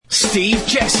Steve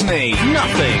Jessney,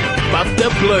 nothing but the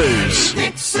blues.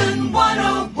 Vixen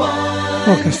 101.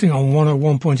 Broadcasting on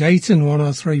 101.8 and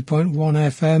 103.1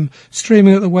 FM.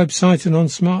 Streaming at the website and on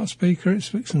smart speaker. It's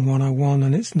Vixen 101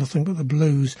 and it's nothing but the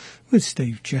blues with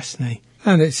Steve Jessney.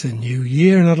 And it's a new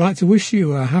year and I'd like to wish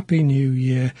you a happy new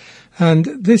year. And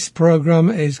this programme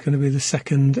is going to be the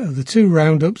second of the two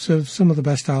roundups of some of the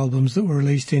best albums that were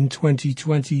released in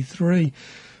 2023.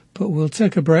 But we'll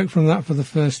take a break from that for the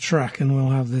first track and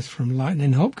we'll have this from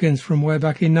Lightning Hopkins from way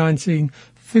back in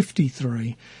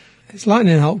 1953. It's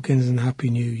Lightning Hopkins and Happy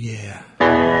New Year.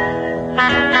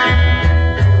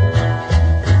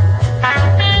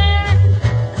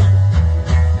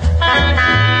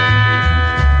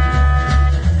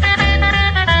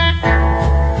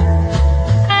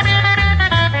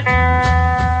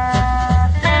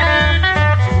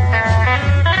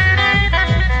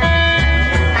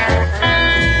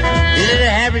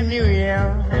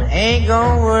 Ain't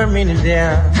gonna worry me to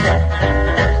death.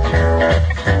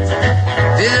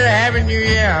 This is a happy new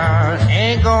year.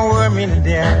 Ain't gonna worry me to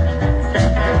death.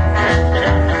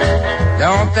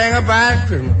 Don't think about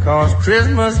Christmas, 'cause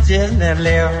Christmas just never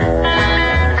left.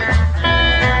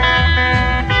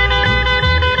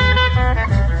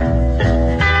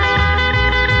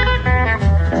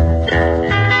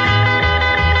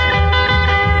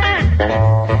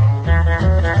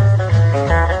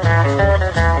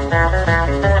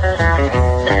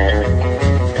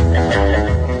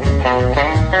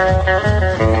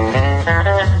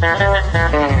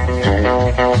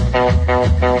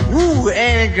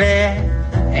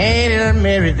 Ain't it a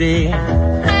merry day?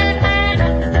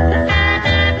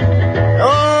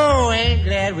 Oh, ain't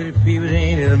glad with the people,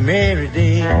 ain't it a merry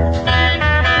day?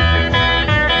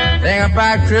 Think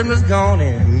about Christmas gone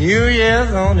and New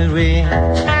Year's on its way.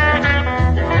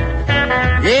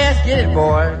 Yes, get it,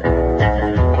 boy.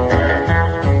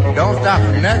 Don't stop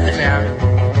for nothing now.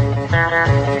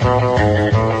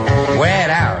 Wear it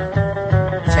out.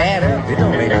 Tear it up. It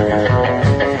don't make it good.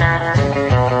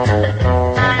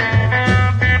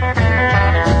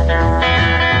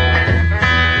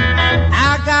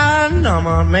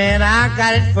 Man, I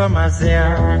got it for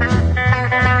myself.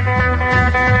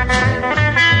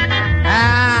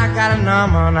 I got a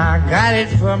number and I got it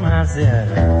for myself.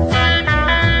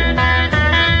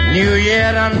 New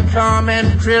Year done come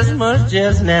and Christmas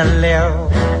just now left.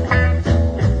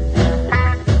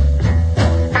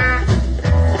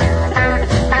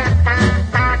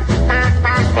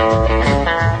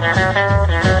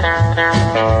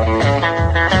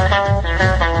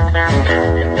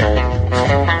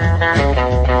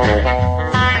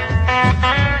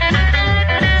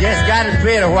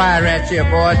 The wire right here,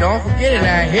 boy. Don't forget it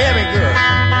now. Hear me good.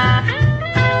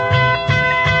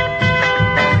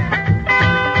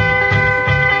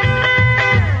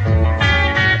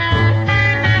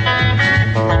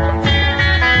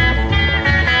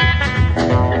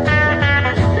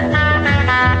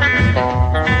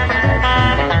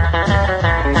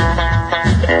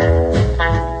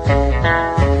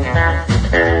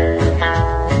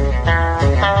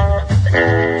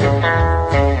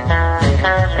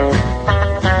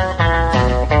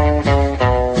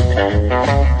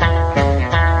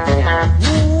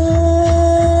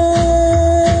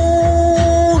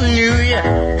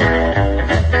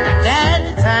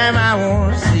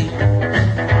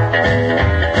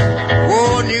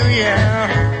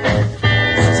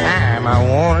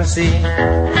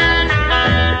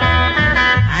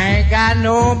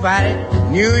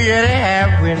 New Year to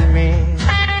have with me.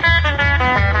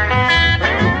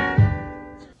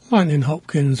 Lightning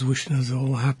Hopkins wishing us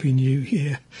all a happy new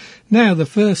year. Now, the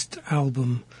first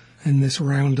album in this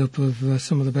roundup of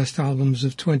some of the best albums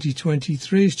of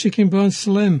 2023 is Chicken Bone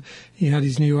Slim. He had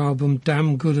his new album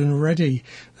Damn Good and Ready.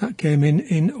 That came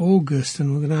in August,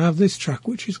 and we're going to have this track,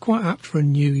 which is quite apt for a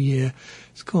new year.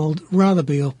 It's called Rather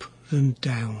Be Up Than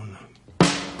Down.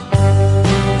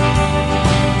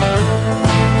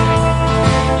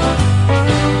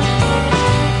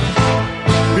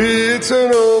 It's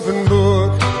an open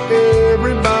book,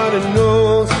 everybody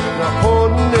knows. Not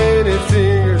pointing any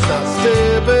fingers, not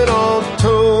stepping on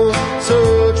toes.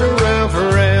 Search around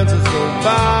for answers, don't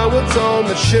buy what's on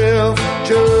the shelf.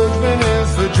 Judgment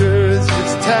is for jurors,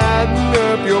 just tighten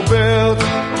up your belt.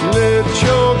 Let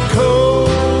your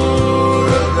code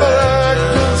of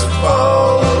actors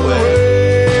fall away.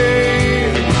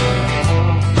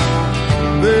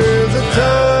 There's a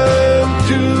time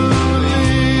to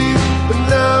leave, but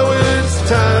now it's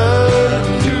time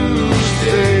to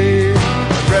stay.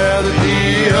 I'd rather be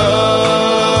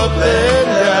up than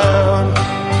down.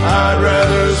 I'd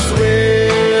rather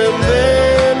swim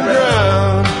than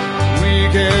drown. We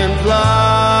can fly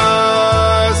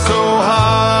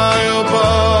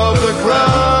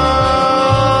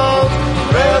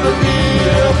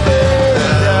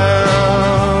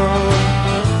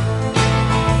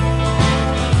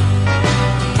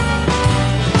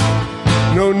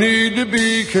need to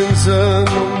be concerned,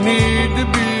 no need to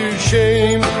be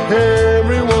ashamed.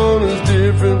 Everyone is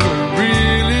different, we're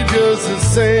really just the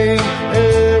same.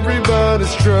 Everybody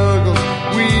struggles,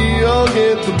 we all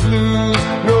get the blues.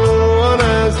 No one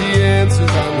has the answers,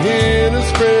 I'm here to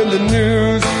spread the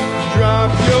news.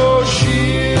 Drop your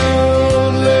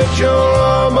shield, let your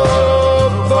armor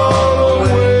fall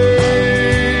away.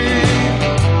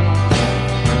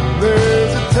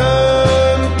 There's a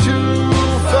time to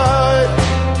fight,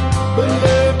 but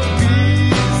let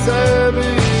peace have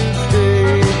its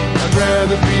day. I'd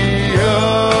rather be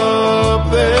up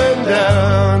than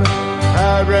down,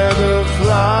 I'd rather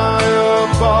fly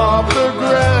up off the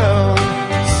ground,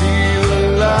 see the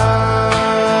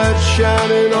light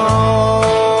shining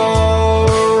all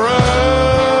around.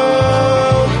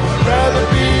 I'd rather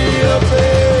be up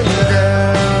than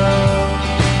down.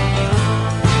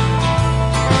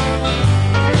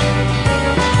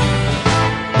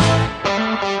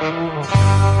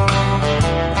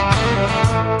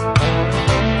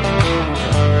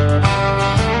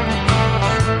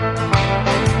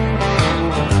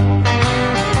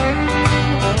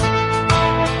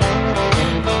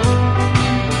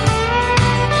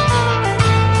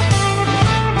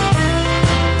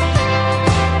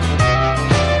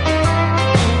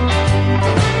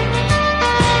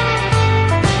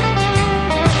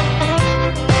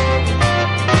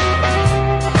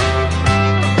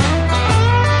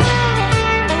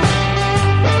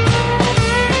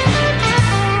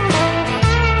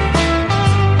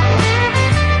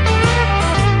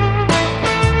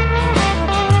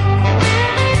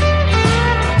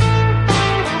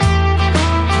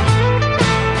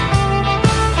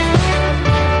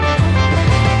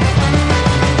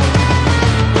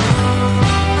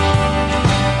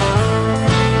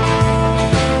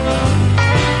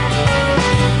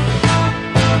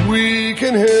 We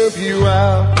can help you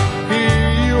out, here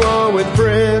you are with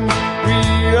friends. We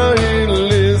are here to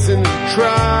listen and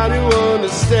try to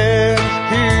understand.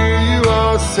 Here you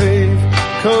are safe,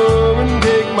 come and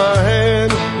take my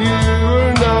hand. You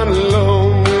are not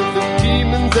alone with the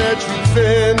demons that you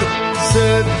fend.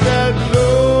 Set that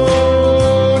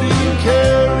load you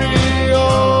carry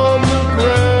on the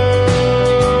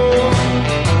ground.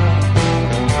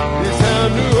 It's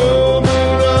time to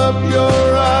open up your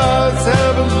eyes,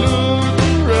 have a look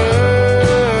around.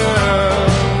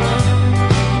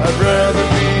 I'd rather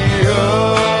be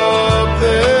up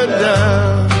than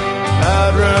down,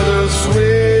 I'd rather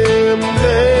swim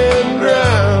than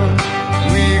drown.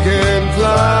 We can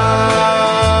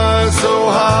fly so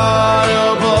high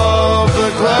above the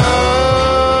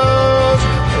clouds.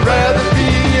 I'd rather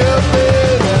be up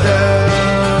than down,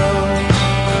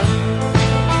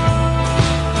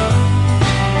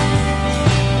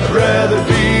 I'd rather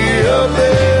be up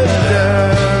than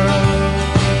down,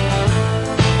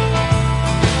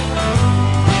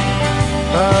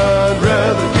 I'd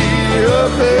rather be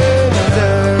up than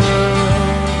down,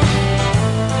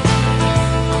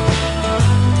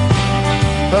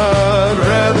 I'd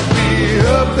rather be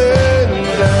up than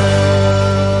down.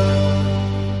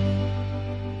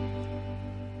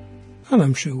 And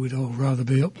I'm sure we'd all rather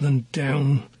be up than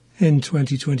down in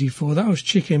 2024. That was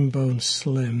Chicken Bone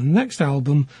Slim. The next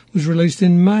album was released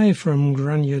in May from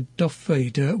Grania Duffy,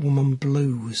 Dirt Woman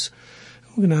Blues.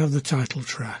 We're going to have the title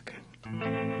track.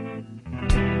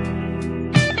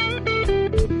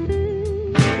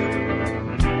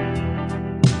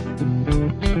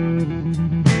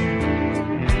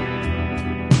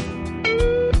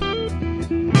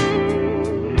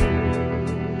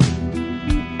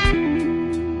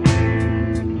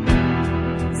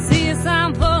 See a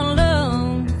sign for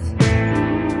love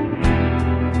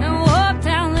and walk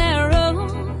down that road.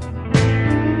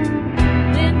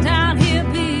 Been down here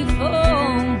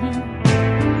before.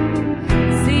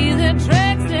 See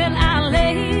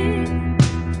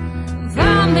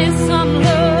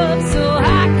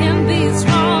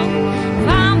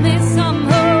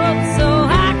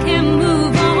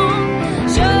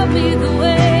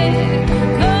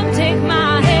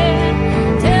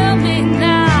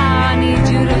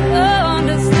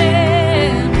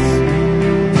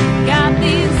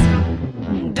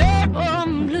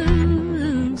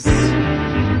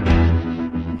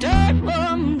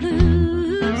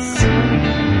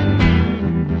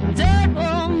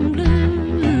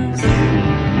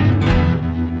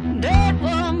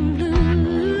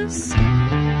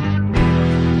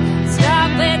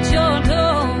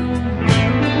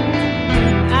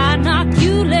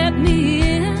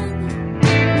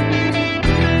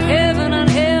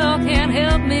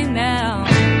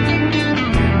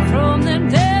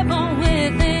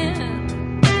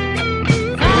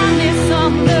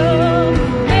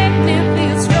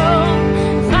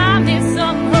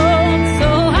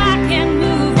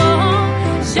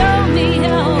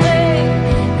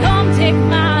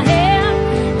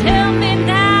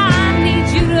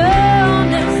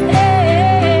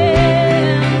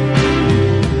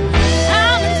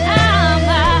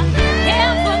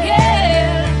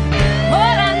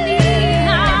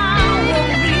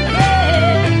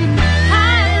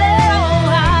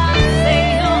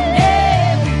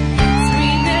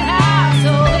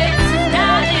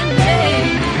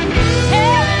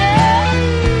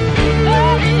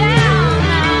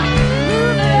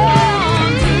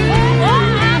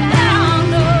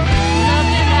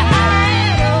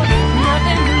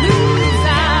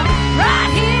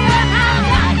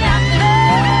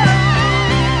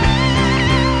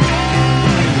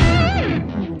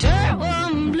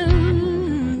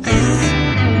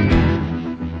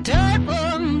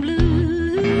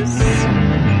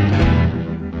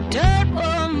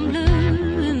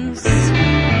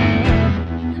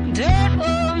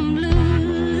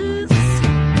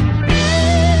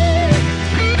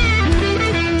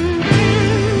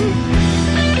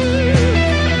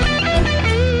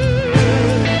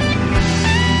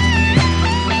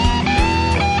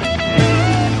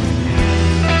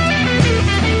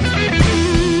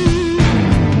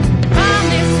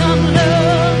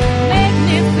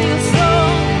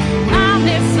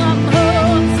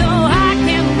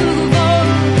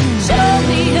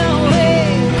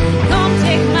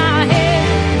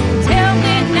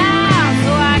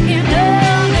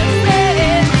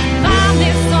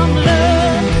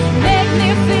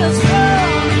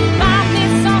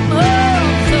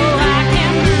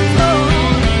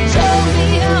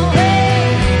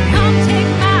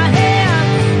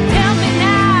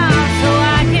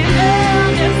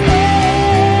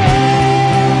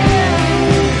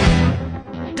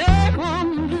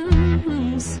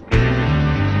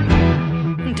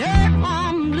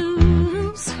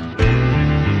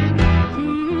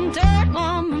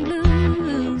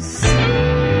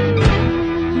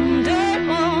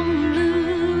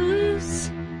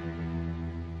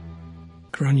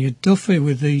Duffy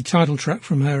with the title track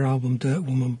from her album Dirt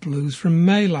Woman Blues from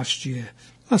May last year.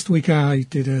 Last week I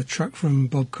did a track from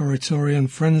Bob Corritore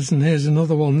and Friends, and here's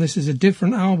another one. This is a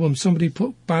different album. Somebody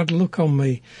Put Bad Luck on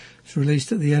Me. It's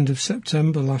released at the end of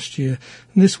September last year.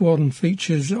 And this one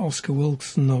features Oscar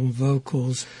Wilson on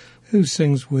vocals, who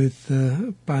sings with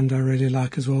a band I really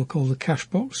like as well called the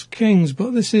Cashbox Kings.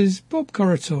 But this is Bob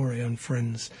Corritore and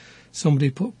Friends.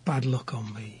 Somebody Put Bad Luck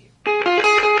on Me.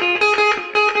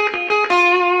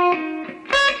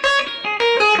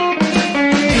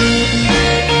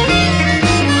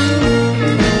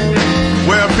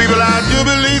 People, I do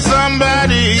believe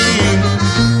somebody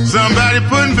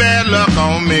putting bad luck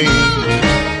on me.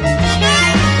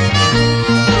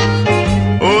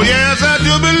 Oh yes, I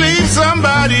do believe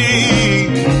somebody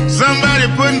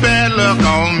putting bad luck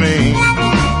on me.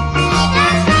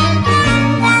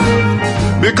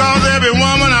 Because every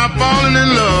woman I've fallen in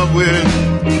love with,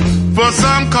 for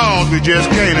some cause we just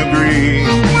can't agree.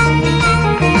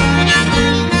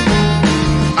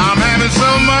 I'm having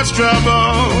so much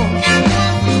trouble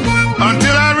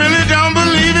until I really don't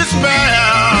believe it's fair.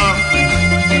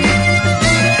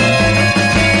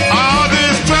 All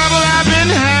this trouble I've been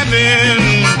having,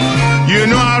 you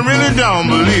know I really don't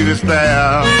believe it's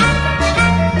fair.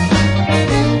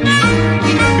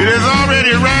 It has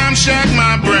already ramshacked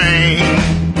my brain.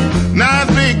 Now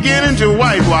it's beginning to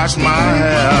whitewash my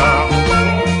hair.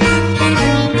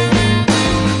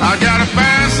 I gotta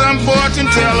find some fortune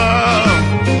teller.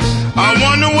 I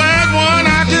wonder where's one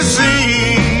I can see.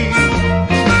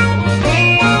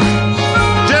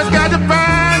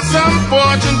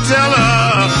 Fortune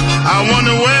teller, I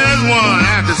wonder where's one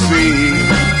I can see.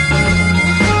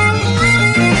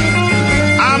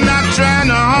 I'm not trying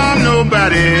to harm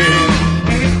nobody,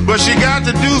 but she got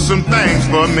to do some things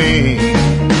for me.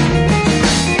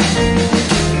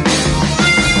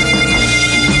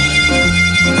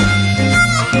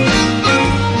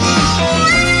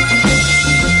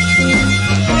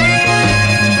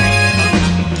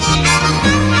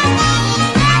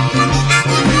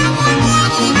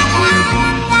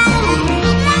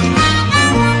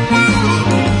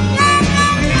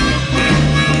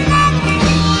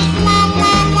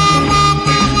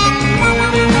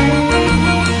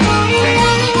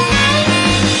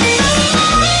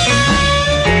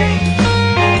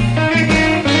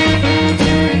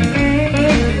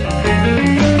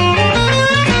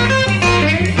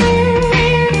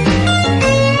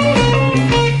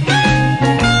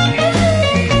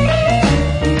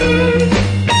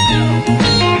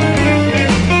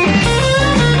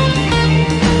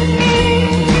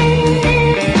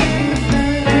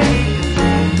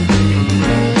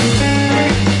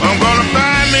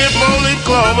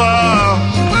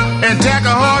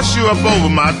 Up over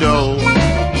my door.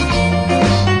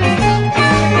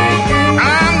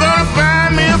 I'm gonna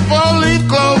find me a 4-leaf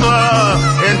clover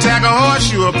and tack a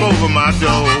horseshoe up over my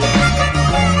door.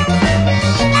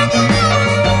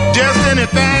 Just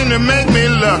anything to make me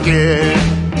lucky,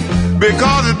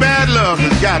 because it's bad luck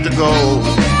has got to go.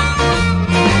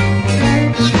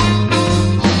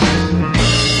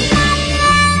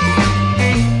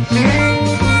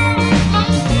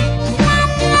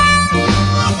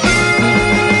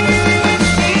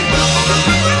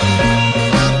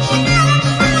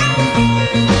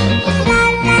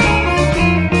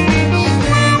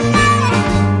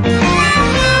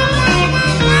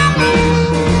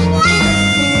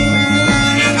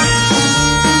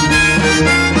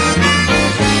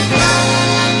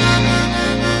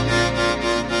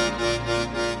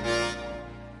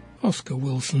 Oscar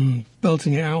Wilson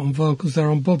belting it out on vocals there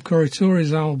on Bob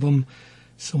Corritore's album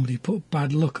Somebody Put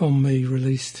Bad Luck on Me,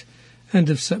 released end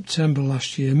of September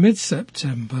last year,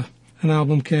 mid-September. An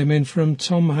album came in from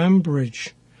Tom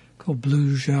Hambridge called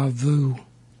Blue Vu.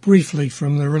 Briefly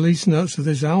from the release notes of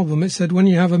this album, it said, when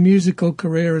you have a musical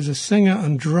career as a singer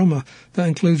and drummer that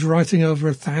includes writing over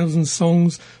 1,000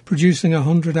 songs, producing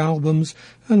 100 albums,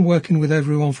 and working with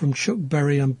everyone from Chuck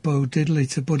Berry and Bo Diddley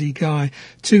to Buddy Guy,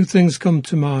 2 things come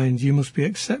to mind. You must be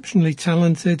exceptionally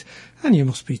talented, and you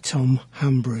must be Tom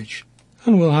Hambridge.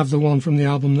 And we'll have the one from the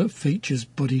album that features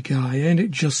Buddy Guy, Ain't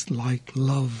It Just Like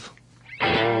Love?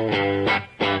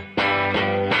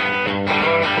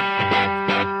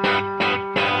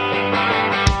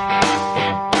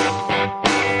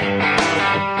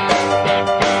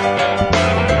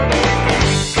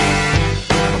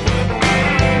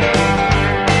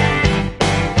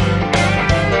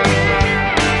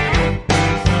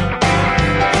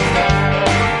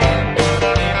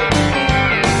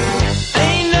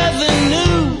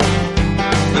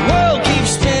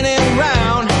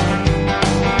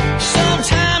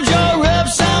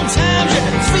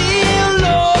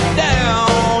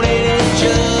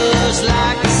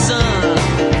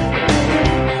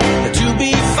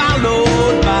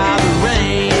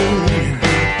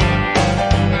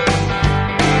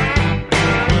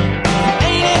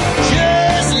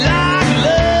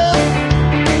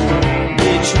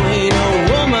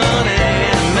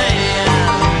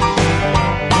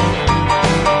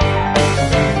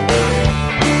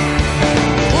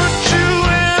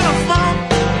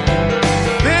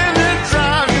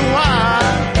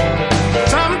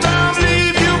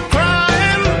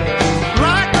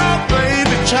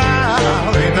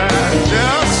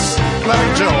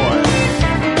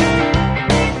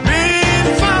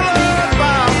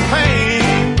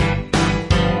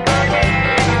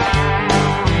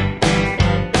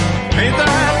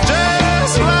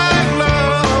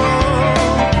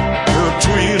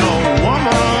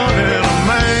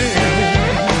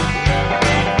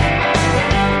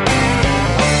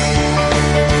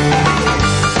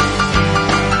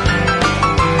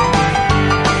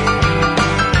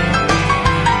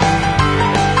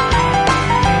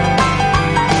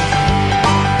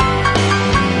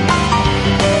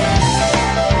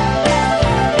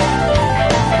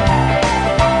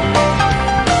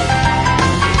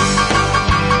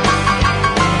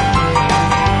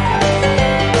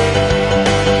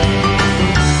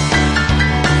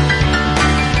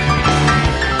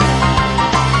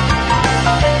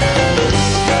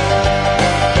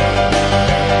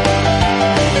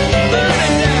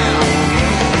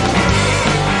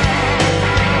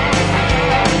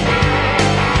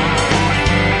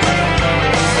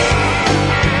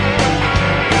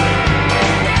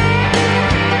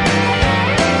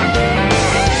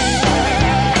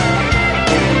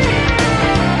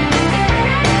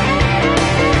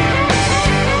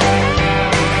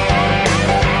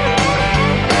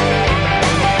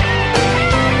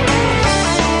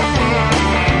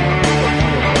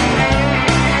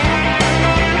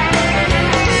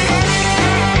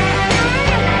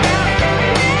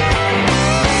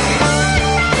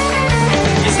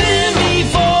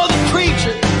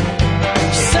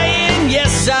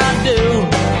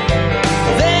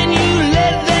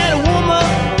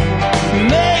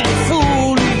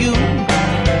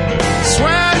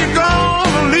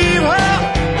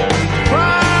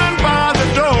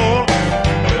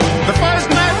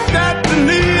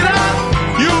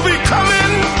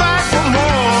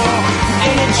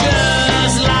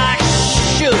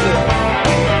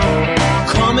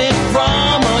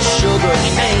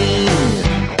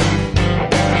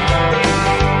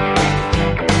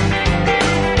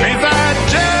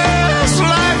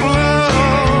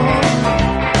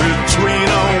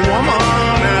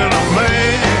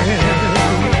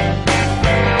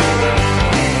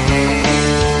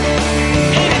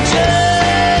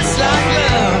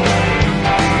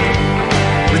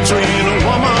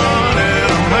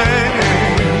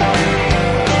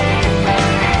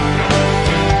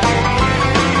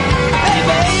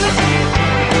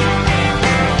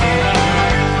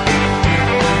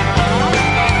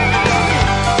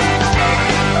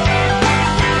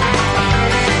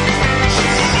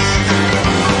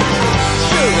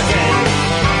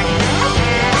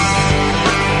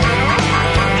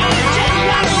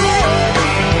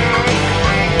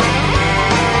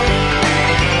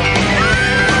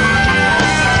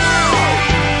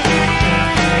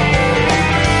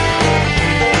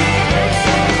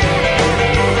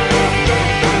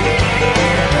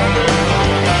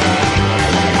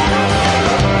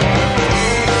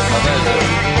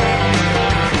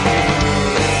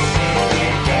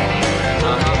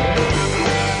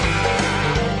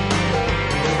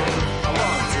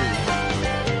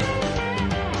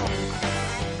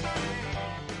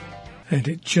 And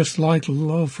it just like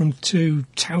love from two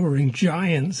towering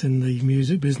giants in the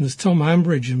music business, Tom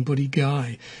Hambridge and Buddy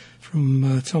Guy,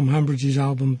 from Tom Hambridge's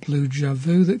album Blue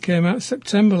Javu that came out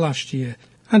September last year.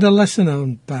 And a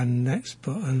lesser-known band next,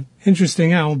 but an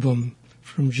interesting album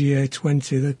from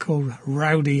GA20. They're called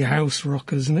Rowdy House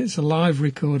Rockers, and it's a live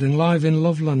recording, live in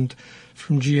Loveland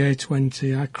from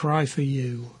GA20, I Cry For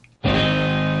You. Well,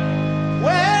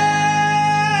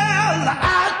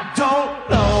 I don't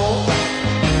know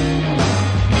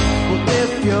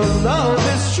if your love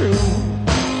is true.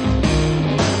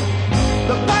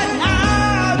 But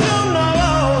I do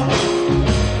know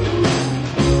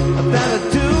that I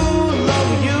do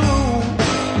love you.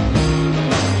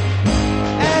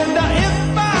 And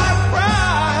if I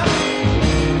cry,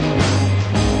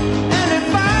 and if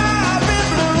I've been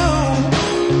blue,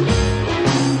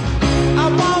 I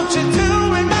want you to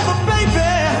remember,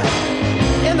 baby,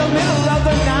 in the middle of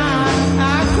the night,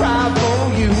 I cry for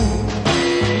you.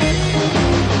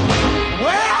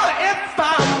 Well, if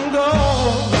I'm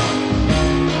gone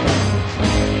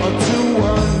to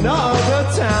another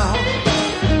town,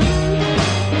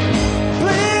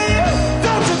 please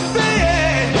don't you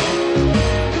think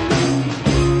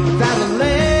that I'll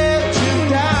let you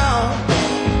down.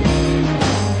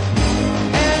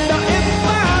 And if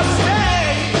I stay,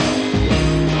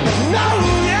 no,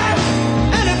 yeah,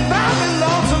 and if I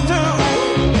belong to do,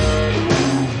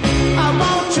 I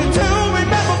want you to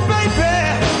remember, baby,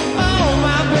 oh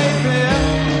my baby,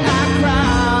 I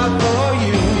cry for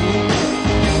you.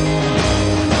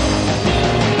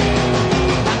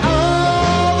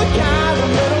 All the kind of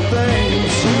little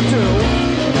things you do,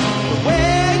 the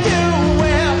way you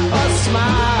wear a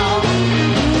smile,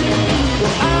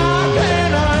 well, I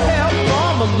cannot help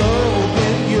from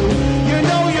loving you. You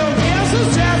know your kiss is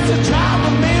just a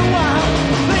driving me wild.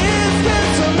 Please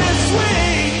kiss me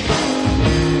sweet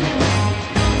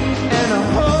and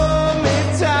hold me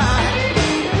tight.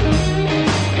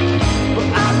 But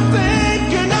I'm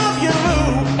thinking of you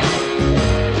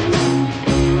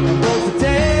both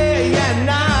day and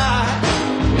night.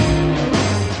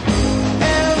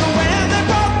 And when they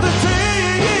brought the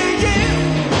tree,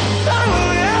 oh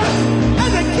yeah,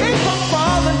 and they keep on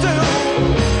falling too.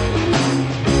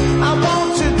 I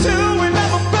want you to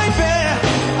remember, baby,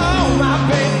 oh my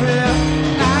baby,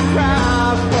 I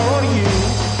cry for you.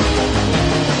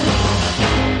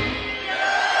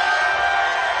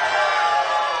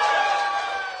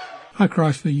 I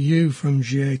Cry For You from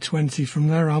GA20 from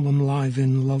their album Live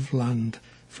in Loveland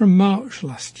from March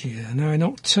last year. Now in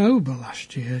October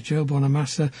last year, Joe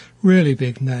Bonamassa, really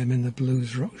big name in the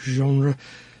blues rock genre,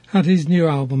 had his new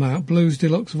album out, Blues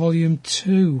Deluxe Volume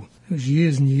 2. It was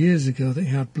years and years ago that he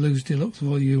had Blues Deluxe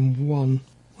Volume 1.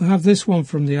 We have this one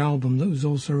from the album that was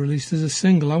also released as a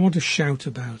single. I want to shout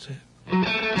about it.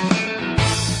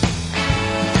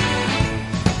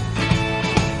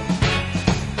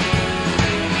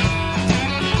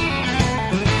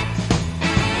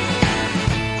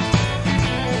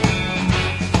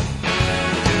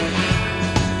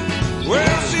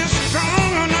 Well, she's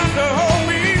strong enough to hold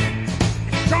me,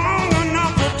 strong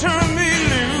enough to turn me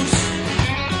loose.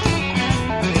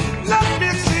 Let me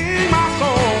sing my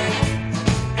soul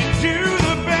and do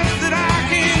the best that I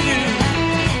can do.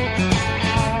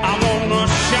 I wanna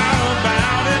shout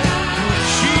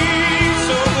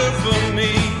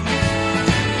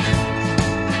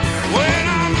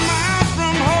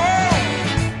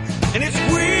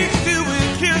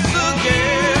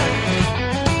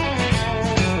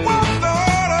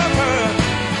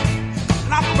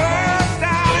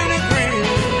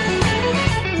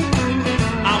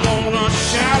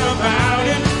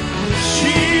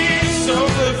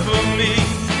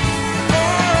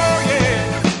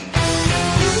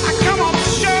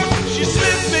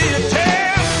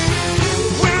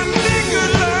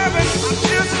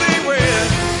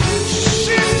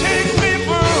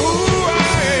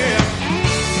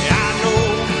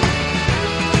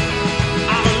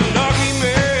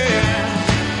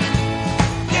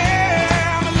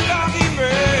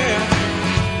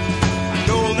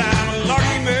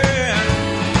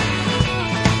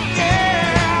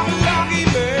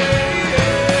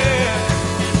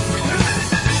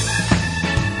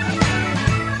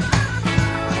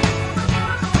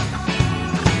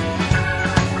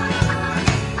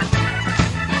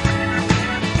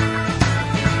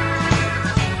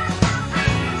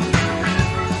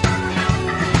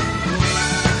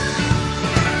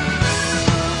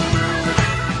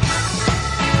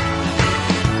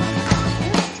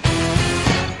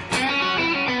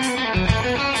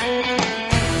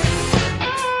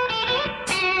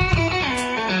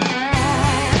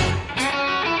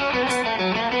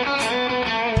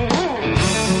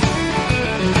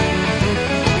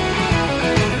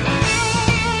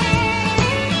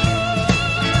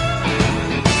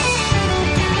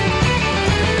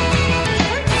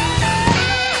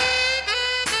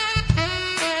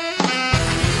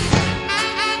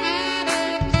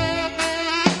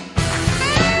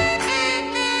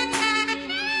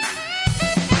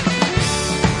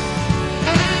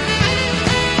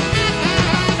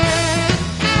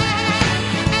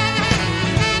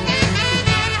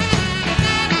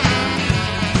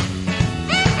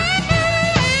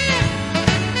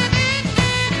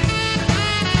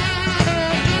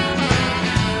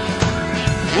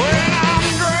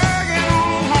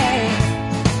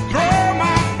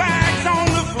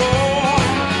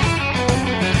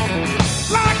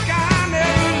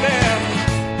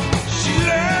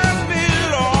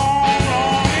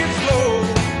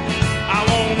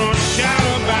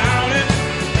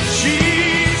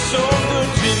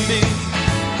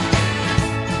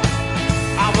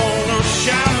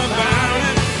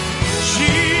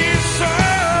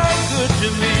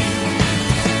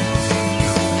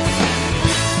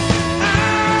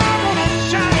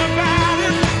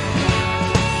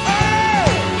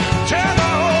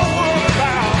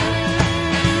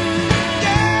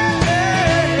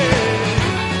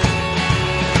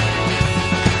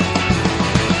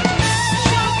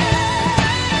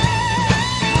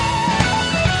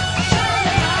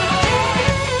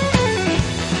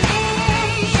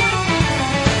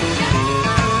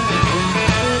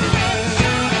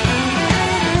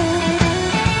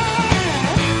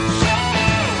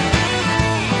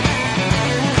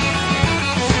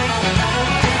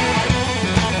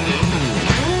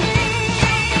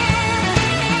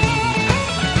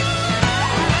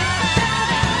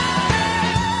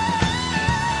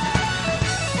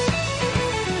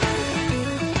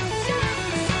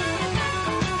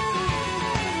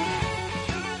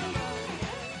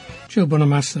Joe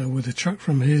Bonamassa with a track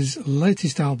from his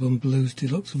latest album Blues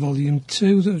Deluxe Volume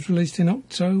 2 that was released in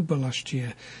October last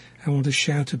year. I want to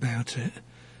shout about it.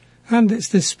 And it's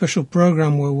this special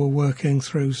programme where we're working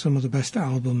through some of the best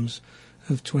albums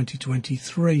of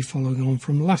 2023, following on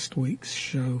from last week's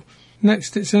show.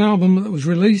 Next, it's an album that was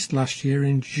released last year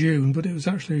in June, but it was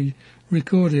actually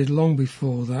recorded long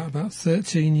before that, about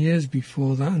 13 years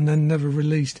before that, and then never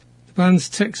released. The band's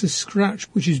Texas Scratch,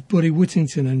 which is Buddy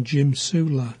Whittington and Jim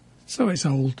Sula. So it's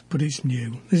old, but it's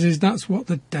new. This is That's What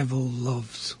the Devil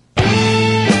Loves. The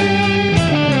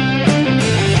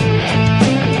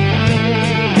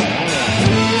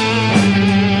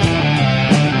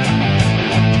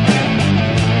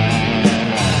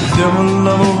devil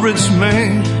love a rich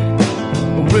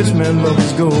man love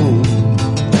his gold.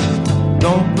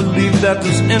 Don't believe that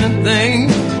there's anything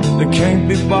that can't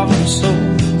be bought and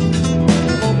sold.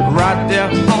 Right there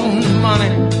on the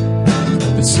money,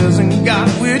 it says in God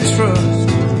we trust.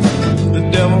 The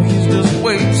devil, he's just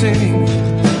waiting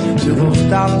till those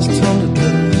dollars turn to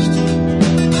dust.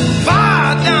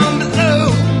 Fire down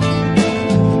below,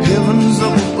 heavens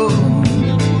up above.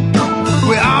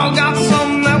 We all got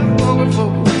something that we're hungry for,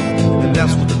 and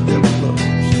that's what the devil loves.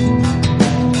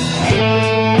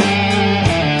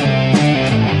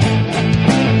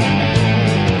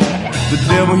 The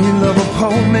devil, he love a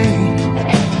poor man.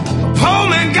 A poor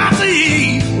man got to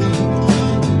eat.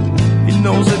 He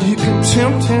knows that he can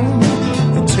tempt him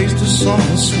and taste of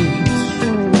something sweet.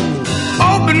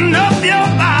 Open up your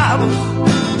Bible,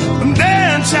 and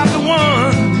there in chapter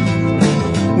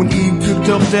 1, when Eve picked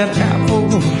up that apple,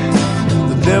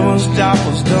 the devil's job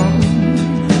was done.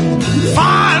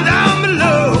 Fire down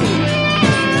below,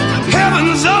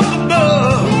 heavens up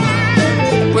above.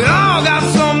 We all got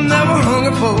something that we're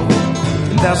hungry for,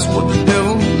 and that's what the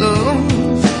devil loves.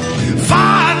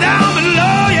 Fire down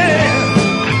below, yeah,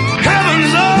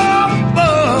 heavens up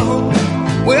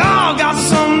above. We all got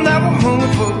something that we're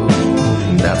hungry for,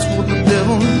 and that's what the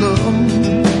devil loves.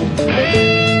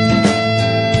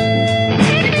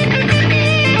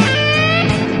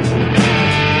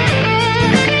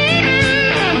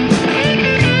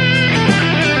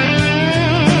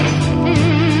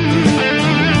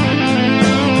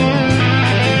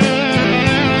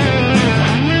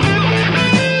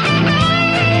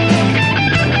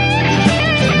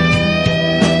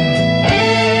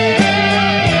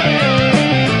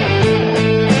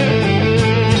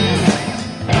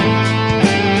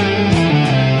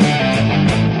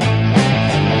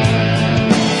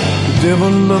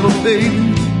 Devil love a baby,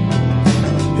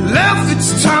 he laughs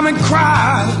each time and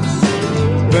cries,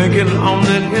 banking on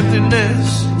that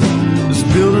emptiness that's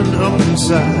building up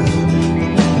inside.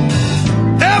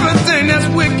 Everything that's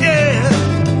wicked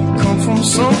comes from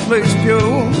someplace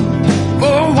pure.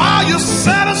 For a while you're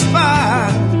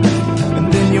satisfied,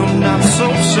 and then you're not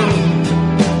so sure.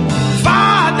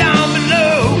 Fire down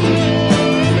below,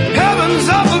 heavens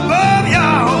up above,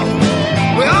 y'all.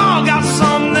 We all got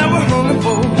something that we're hungry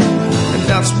for, and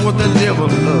that's what the devil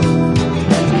loves.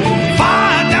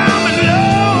 Fire down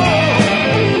below,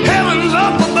 heavens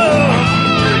up above.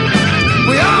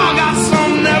 We all got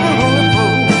something that we're hungry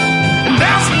for, and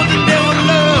that's what the devil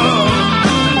loves.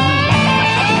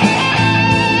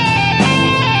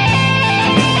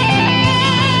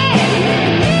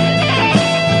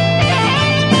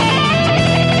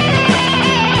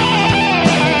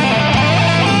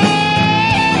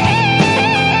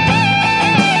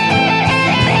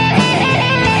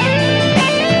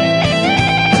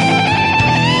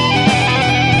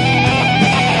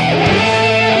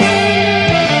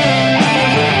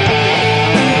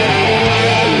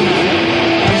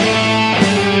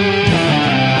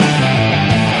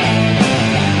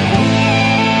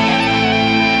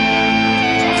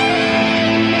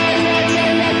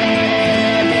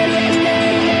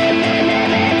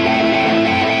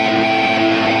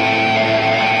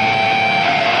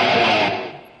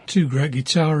 Two great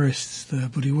guitarists there,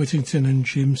 Buddy Whittington and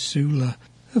Jim Sula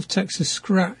of Texas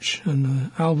Scratch, and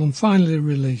the album finally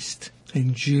released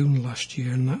in June last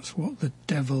year, and that's what the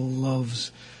devil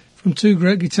loves. From two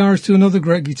great guitarists to another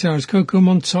great guitarist, Coco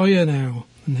Montoya now,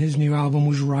 and his new album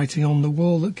was Writing on the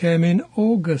Wall that came in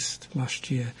August last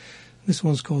year. This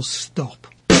one's called Stop.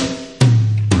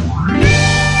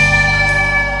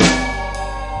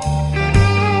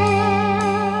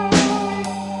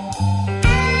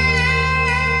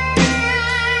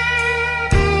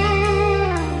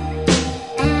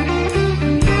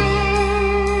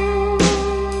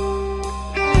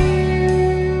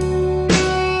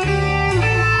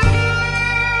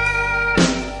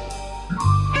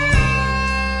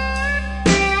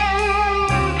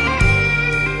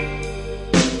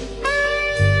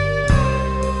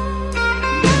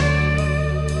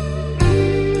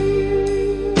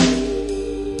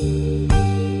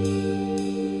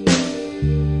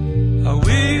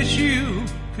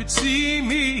 could see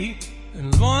me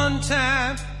and one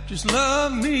time just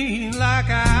love me like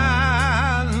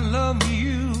I love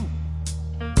you.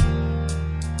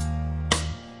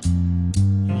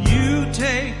 You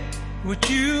take what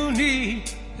you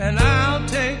need and I'll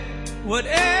take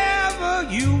whatever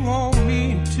you want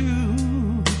me to.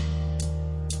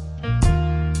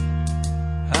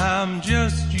 I'm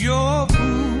just your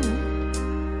fool,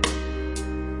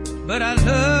 but I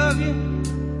love you.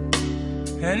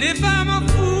 And if I'm a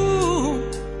fool,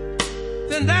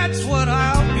 then that's what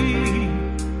I'll be.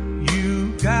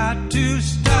 You got to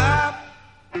stop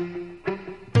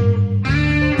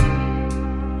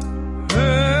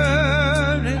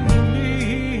hurting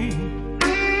me.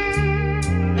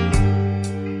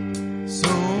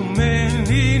 So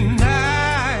many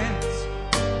nights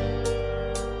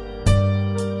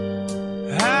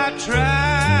I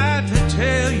tried to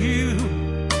tell you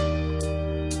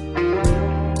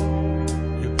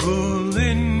you're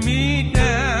pulling me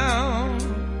down,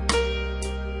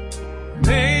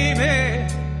 baby,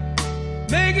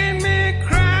 making me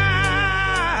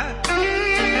cry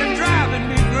and driving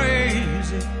me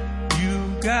crazy. You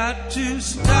got to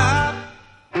stop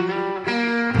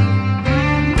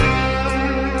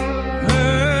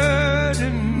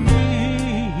hurting me.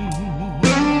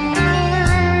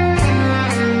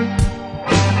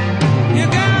 You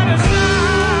gotta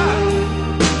stop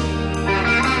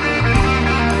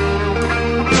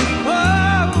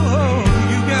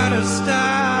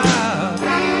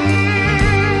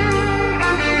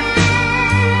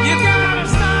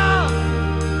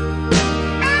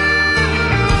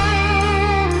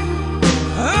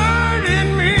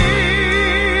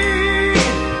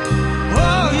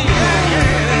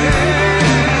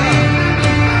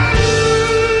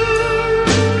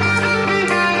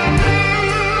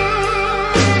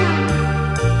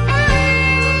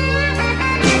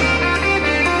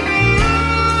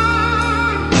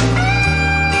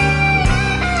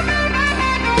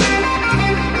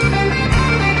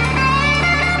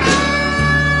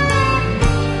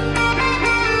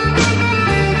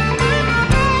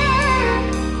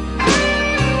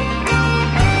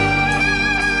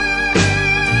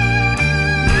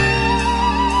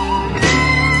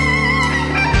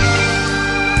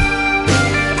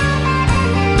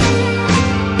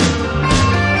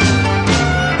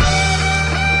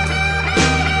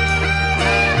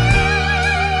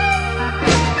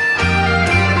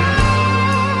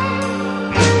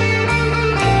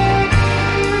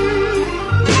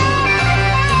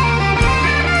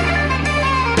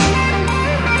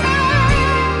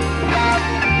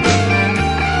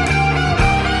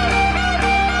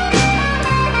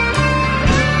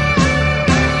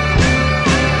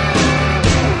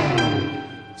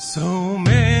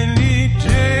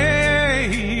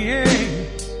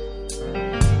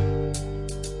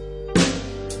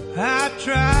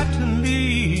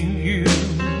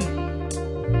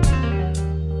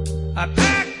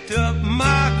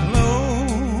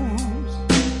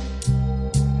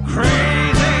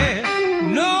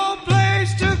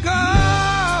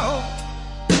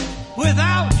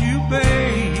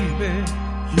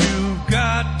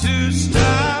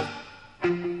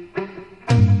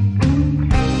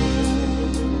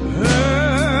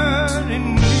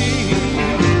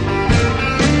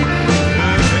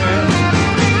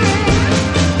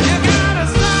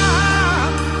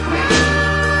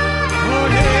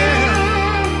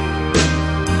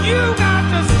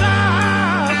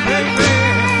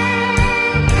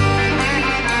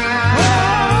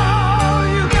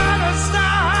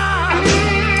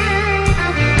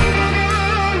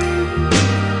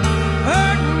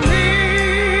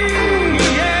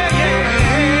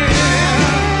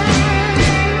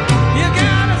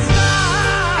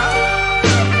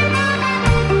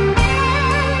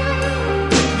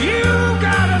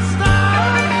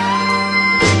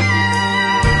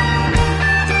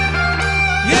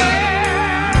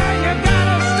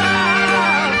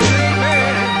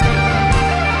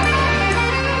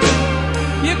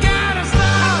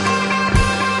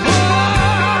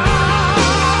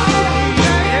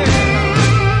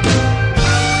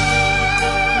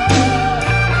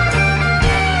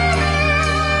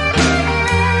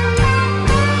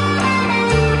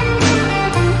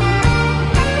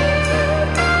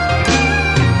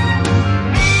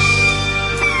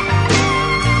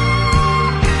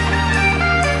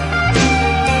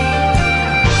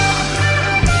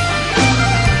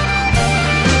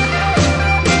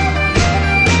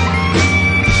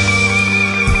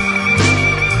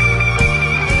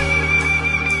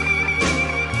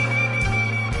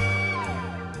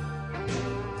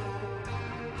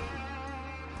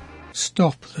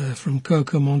Stop there from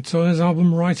Coco Montoya's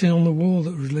album Writing on the Wall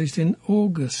that was released in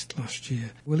August last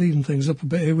year. We'll even things up a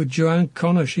bit here with Joanne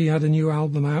Connor. She had a new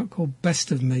album out called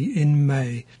Best of Me in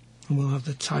May, and we'll have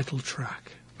the title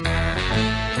track.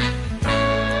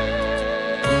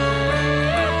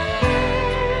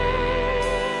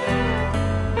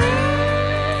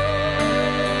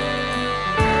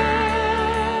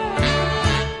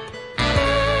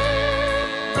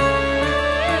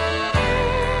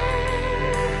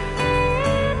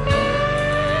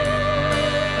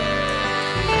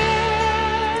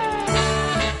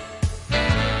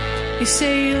 You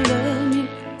say you love me,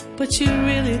 but you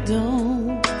really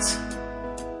don't.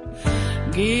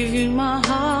 Give you my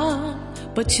heart,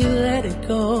 but you let it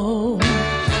go.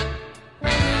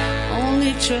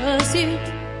 Only trust you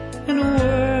in a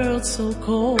world so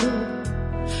cold.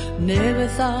 Never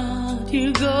thought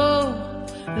you'd go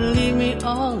and leave me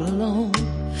all alone.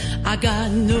 I got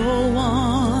no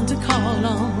one to call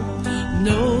on,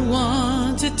 no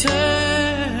one to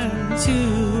turn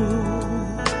to.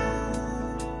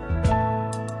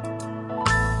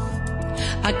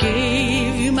 I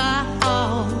gave you my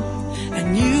all,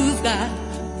 and you've got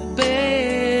the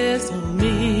best of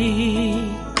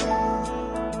me.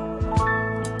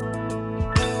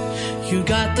 You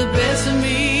got the best of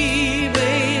me,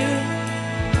 baby.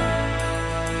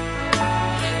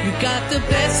 You got the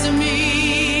best of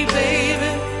me,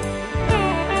 baby.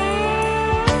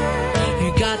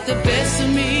 You got the best of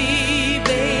me,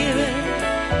 baby.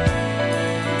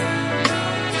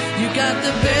 You got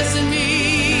the best of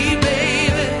me, baby.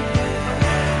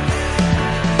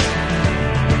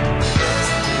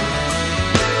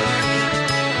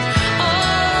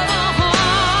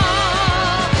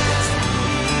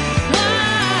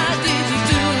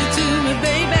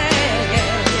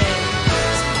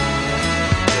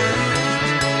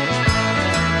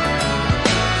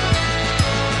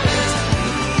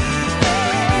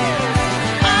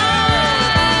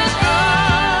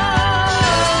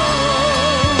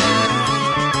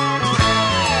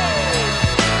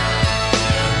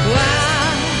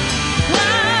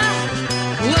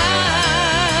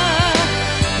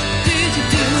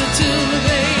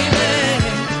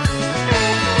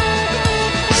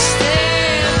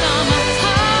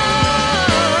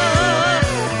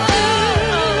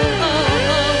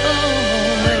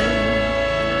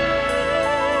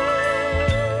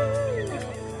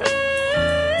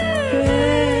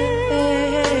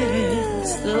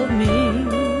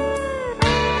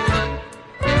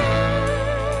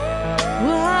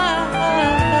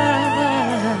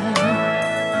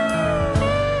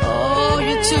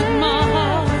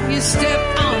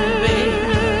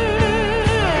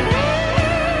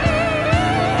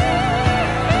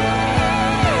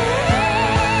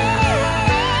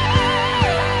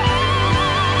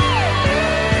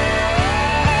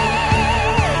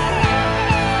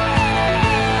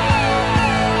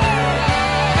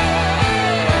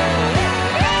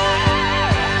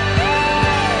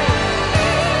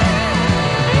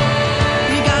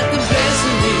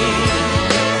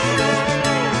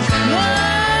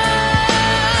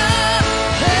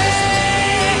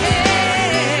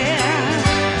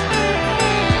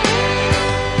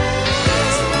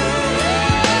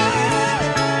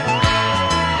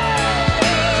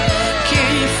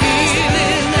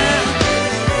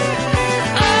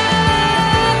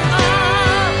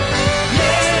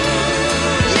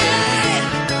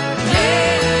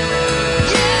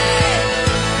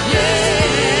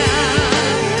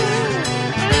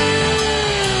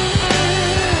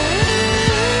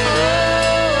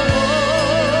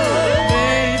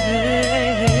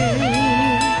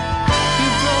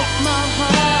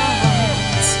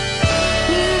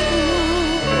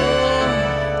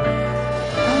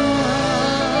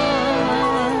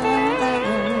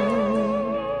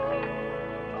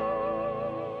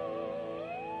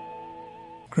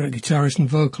 Great guitarist and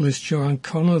vocalist Joanne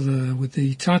Connor there with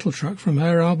the title track from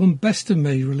her album Best of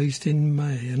Me, released in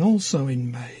May. And also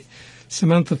in May,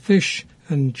 Samantha Fish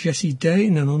and Jessie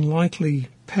Dayton, an unlikely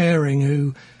pairing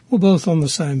who were both on the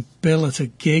same bill at a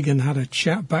gig and had a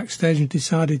chat backstage and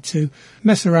decided to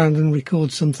mess around and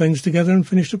record some things together and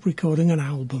finished up recording an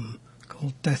album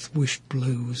called Death Wish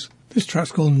Blues. This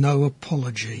track's called No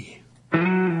Apology.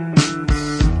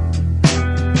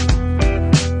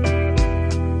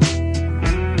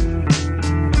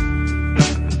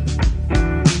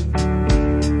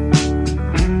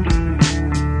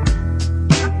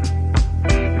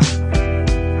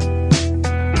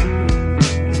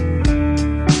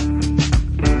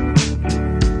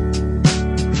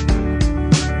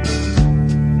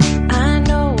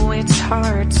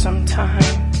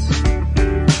 Sometimes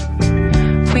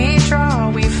we draw,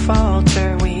 we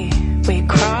falter, we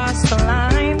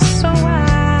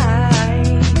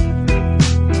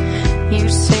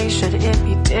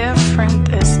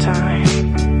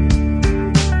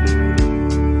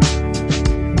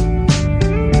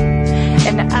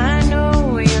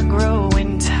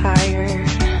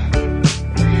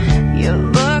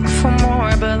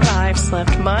has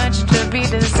left much to be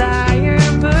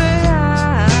desired, but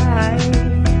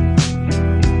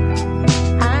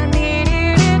I need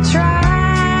you to try,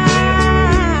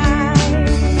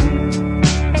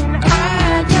 and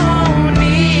I don't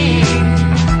need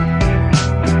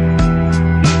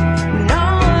no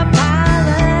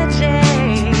apologies.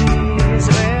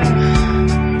 Well,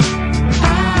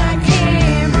 I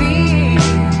can't be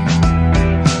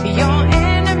your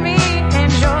enemy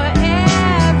and your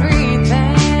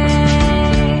everything.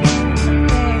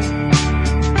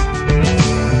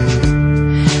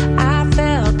 I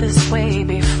felt this way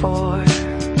before.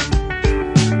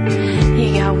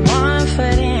 You got one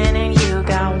foot in and you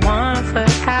got one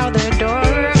foot out the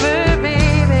door, but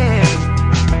baby,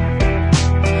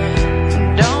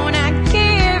 don't I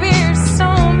give you so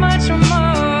much more?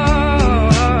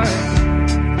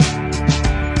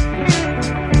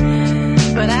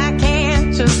 But I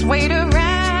can't just wait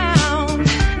around.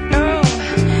 No,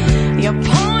 your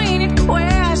pointed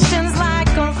questions like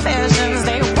confessions,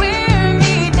 they wear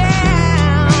me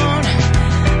down.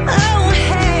 Oh,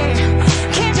 hey,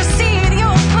 can't you see that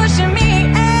you're pushing me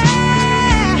out?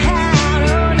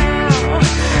 Oh, now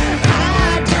I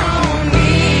don't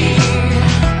need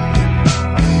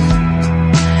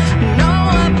no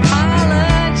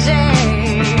apologies.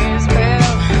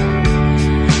 Well,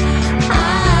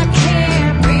 I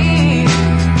can't be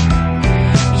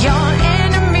your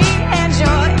enemy and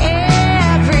your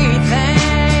everything.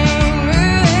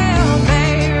 Well,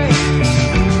 baby,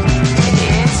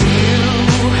 it's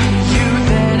you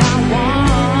that I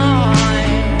want.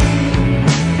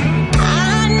 I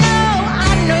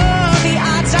know the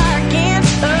odds are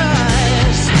against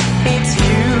us. It's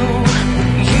you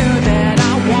that I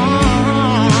want.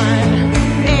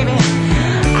 Baby,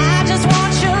 I just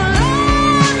want your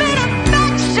love and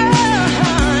affection.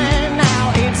 Now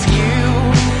it's you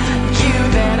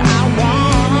that I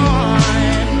want.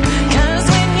 'Cause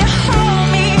when you hold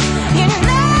me, you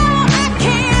know I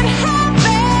can't help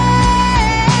it.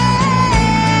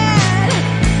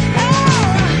 Oh,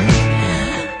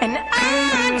 and I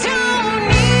don't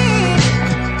need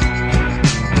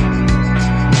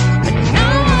no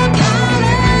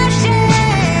apology.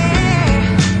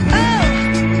 Oh,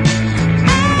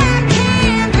 I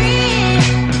can't be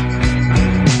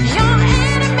your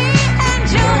enemy and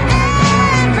your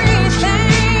everything.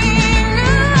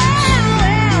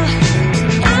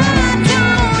 I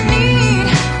don't need,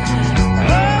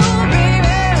 oh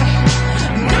baby,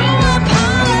 no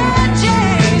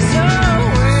apologies. Oh,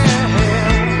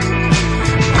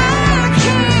 I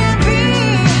can't be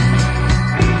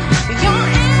your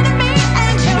enemy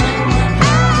and your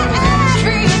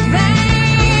everything.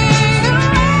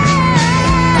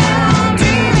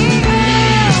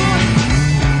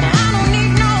 I don't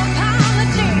need no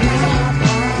apologies.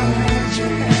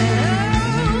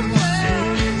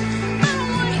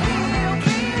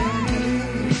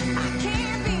 I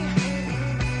can't be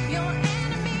your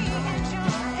enemy and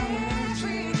your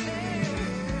everything.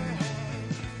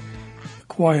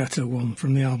 Quieter one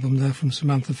from the album there from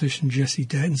Samantha Fish and Jessie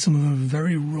Dayton. Some of them are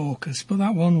very raucous, but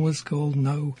that one was called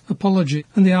No Apology,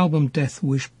 and the album Death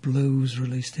Wish Blues,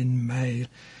 released in May.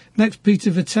 Next, Peter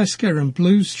Viteska and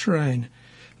Blues Train.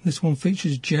 This one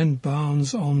features Jen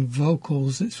Barnes on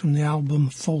vocals. It's from the album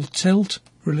Full Tilt,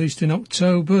 released in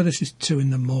October. This is 2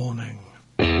 in the Morning.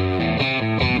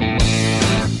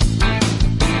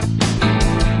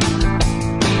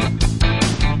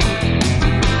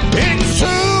 It's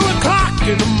 2:00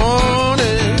 in the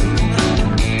morning,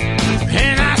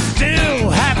 and I still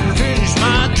haven't finished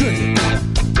my drink.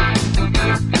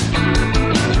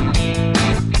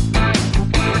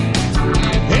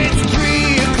 It's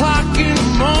 3:00 in the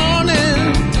morning,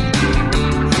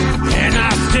 and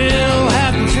I still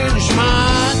haven't finished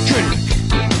my drink.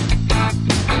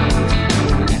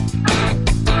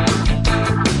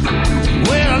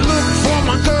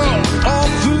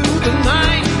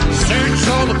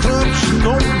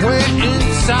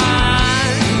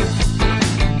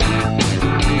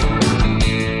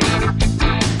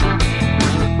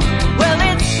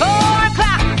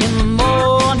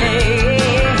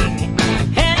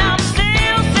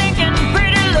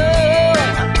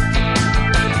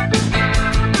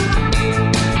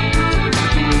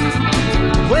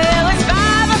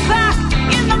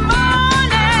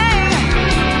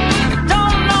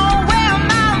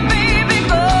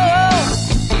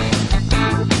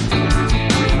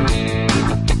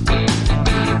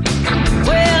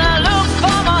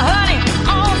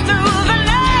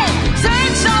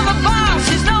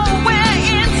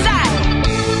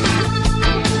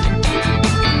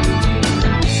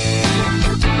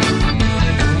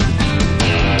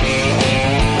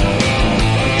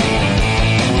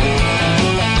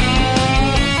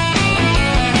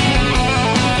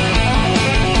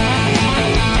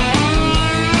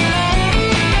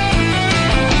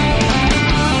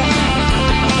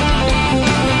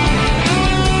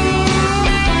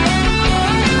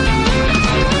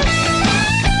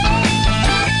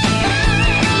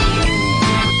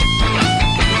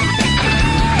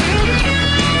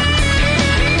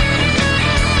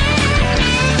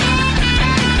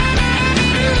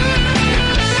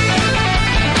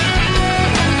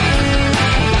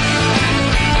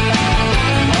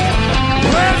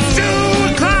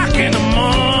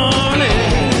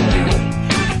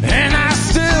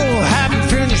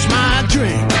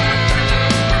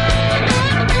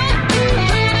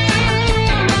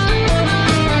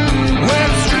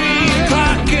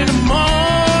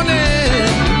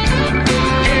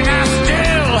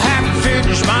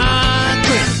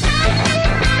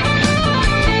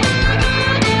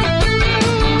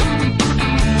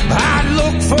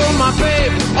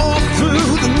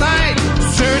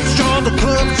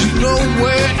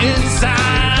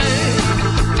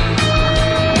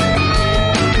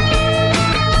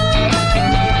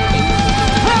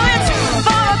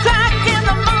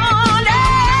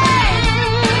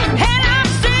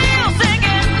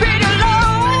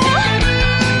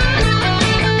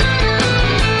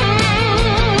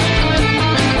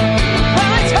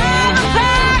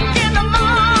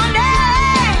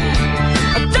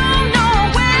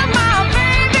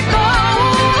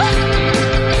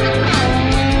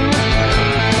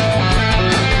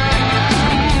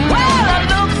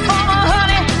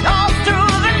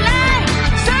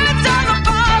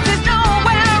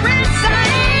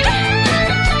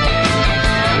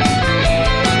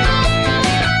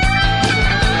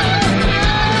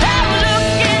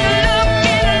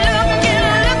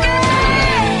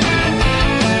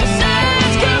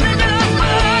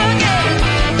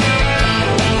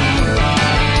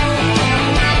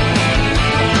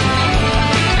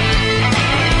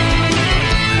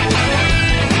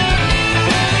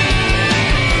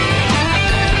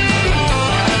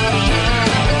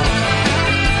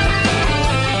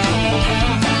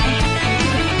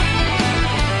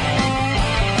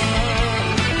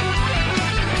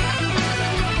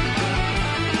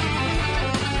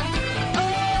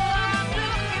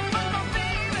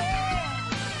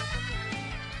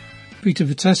 Peter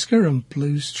Viteska and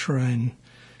Blues Train.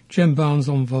 Jen Barnes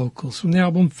on vocals from the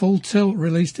album Full Tilt,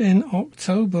 released in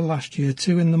October last year,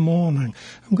 2 in the morning.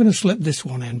 I'm going to slip this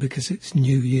one in because it's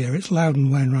New Year. It's Loudon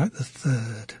Wainwright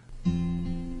III.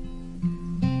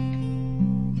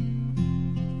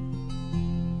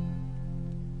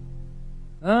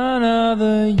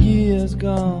 Another year's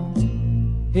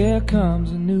gone, here comes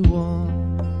a new one.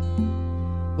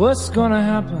 What's gonna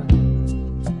happen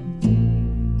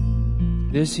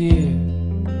this year?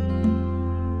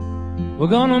 We're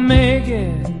gonna make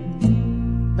it,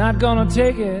 not gonna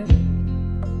take it.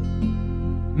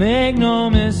 Make no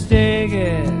mistake,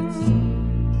 it's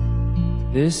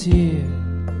this year.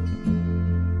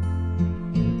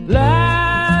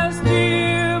 Last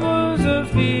year was a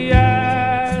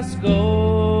fiasco,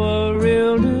 a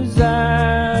real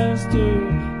disaster,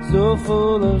 so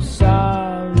full of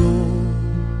sorrow.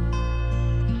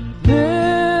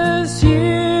 This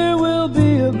year will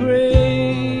be a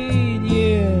great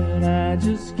year, and I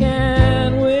just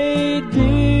can't wait,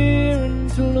 dear,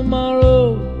 until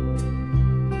tomorrow.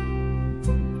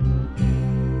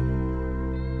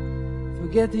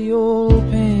 Forget the old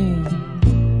pain,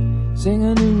 sing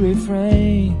a new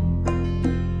refrain.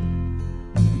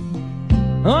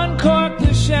 Uncork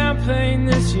the champagne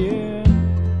this year.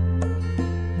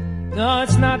 No,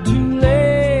 it's not too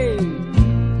late.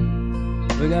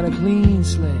 We got a clean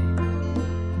slate.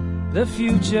 The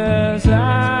future's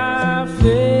our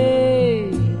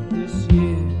fate this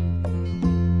year.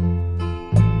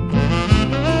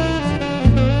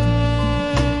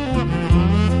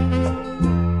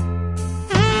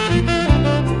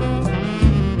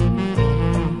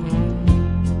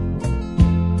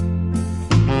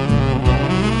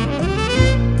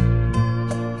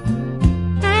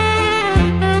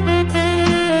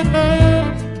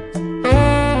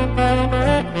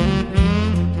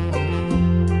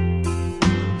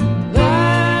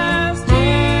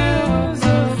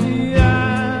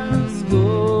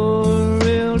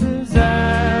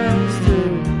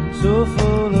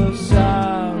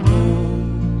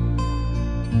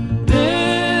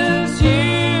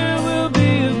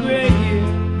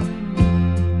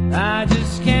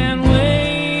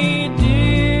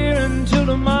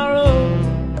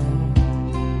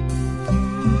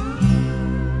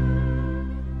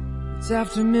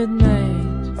 After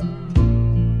midnight,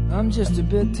 I'm just a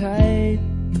bit tight.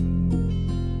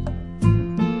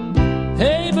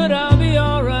 Hey, but I'll be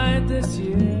alright this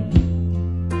year.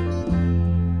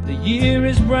 The year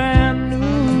is brand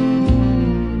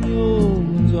new, the old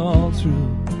one's all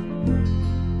through,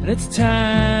 and it's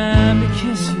time to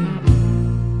kiss you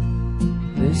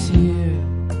this year.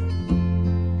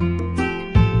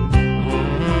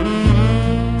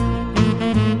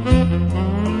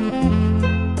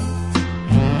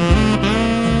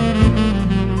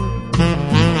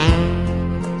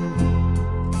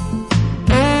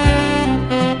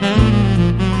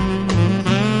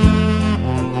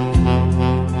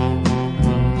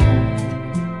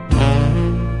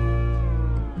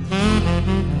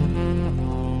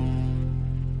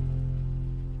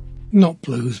 Not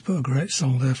blues, but a great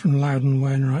song there from Loudon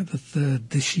Wainwright III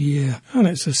this year. And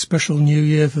it's a special new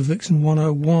year for Vixen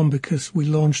 101 because we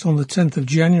launched on the 10th of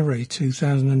January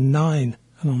 2009.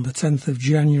 And on the 10th of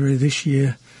January this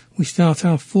year, we start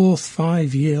our 4th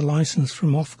 5-year licence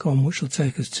from Ofcom, which will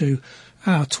take us to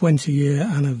our 20-year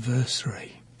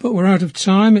anniversary. But we're out of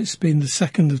time. It's been the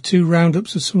second of 2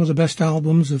 roundups of some of the best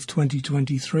albums of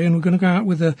 2023, and we're going to go out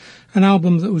with an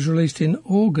album that was released in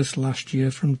August last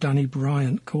year from Danny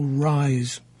Bryant called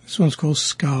Rise. This one's called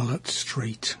Scarlet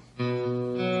Street.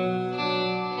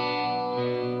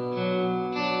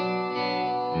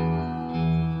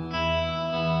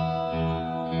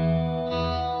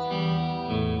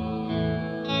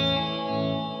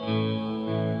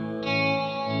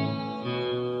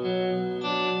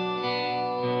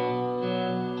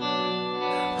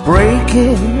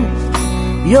 Breaking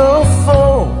your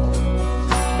fall.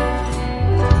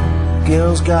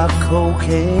 Girls got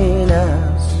cocaine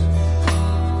eyes,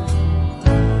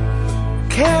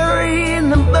 carrying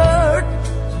the burden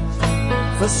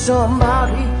for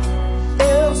somebody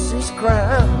else's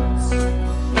crimes.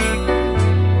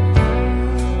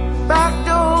 Back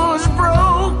door's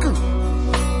broken,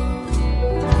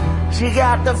 she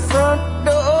got the front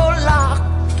door locked.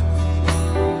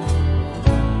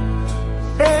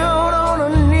 Down on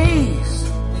her knees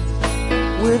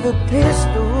with a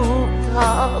pistol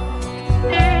cocked.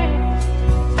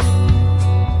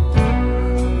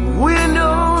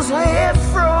 Windows half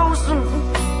frozen,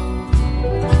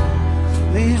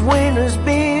 these winters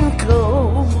been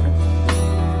cold.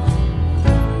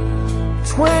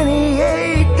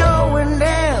 28 going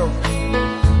down,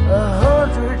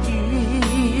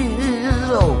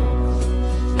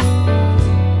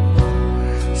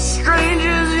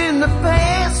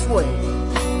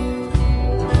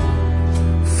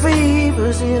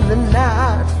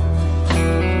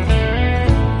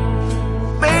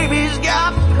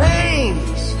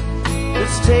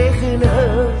 losing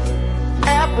her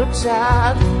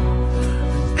appetite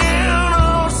down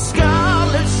on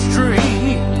Scarlet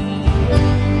Street.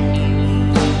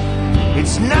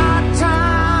 It's night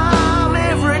time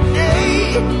every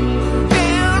day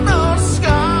down on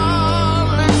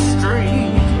Scarlet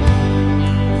Street.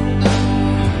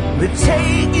 They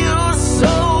take your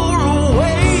soul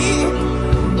away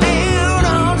down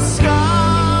on Scarlet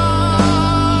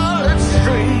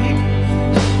Street.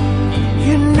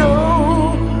 You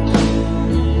know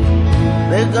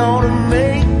they're gonna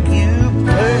make you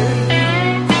pay.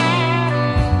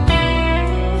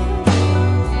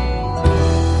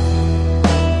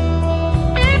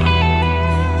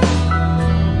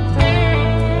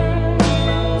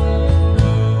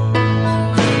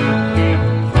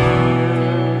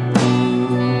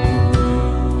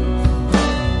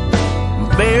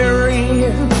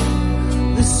 Burying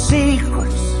the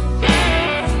secrets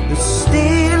that's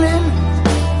stealing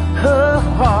her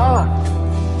heart,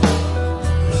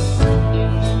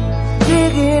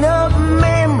 digging up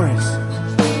memories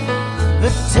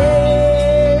that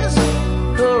tears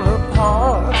her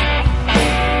apart.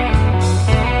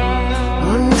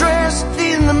 Undressed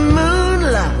in the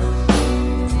moonlight,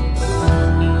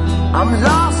 I'm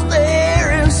lost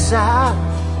there inside.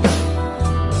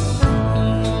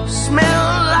 Smell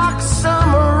like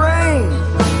summer rain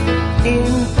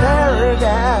in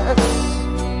paradise.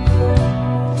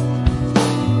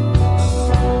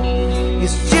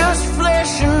 It's just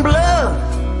flesh and blood,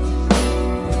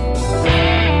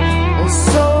 or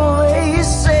so they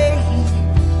say.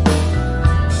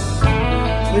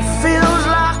 It feels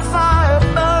like fire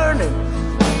burning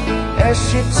as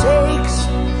she takes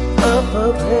up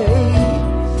her pain.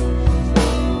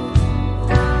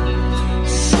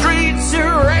 Streets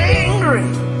are angry,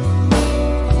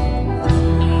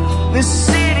 the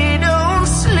city don't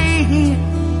sleep.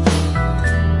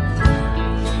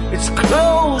 It's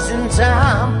closing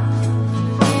time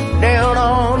down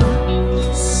on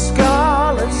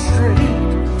Scarlet Street.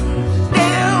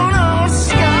 Down on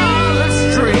Scarlet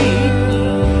Street.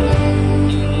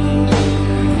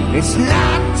 It's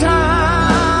not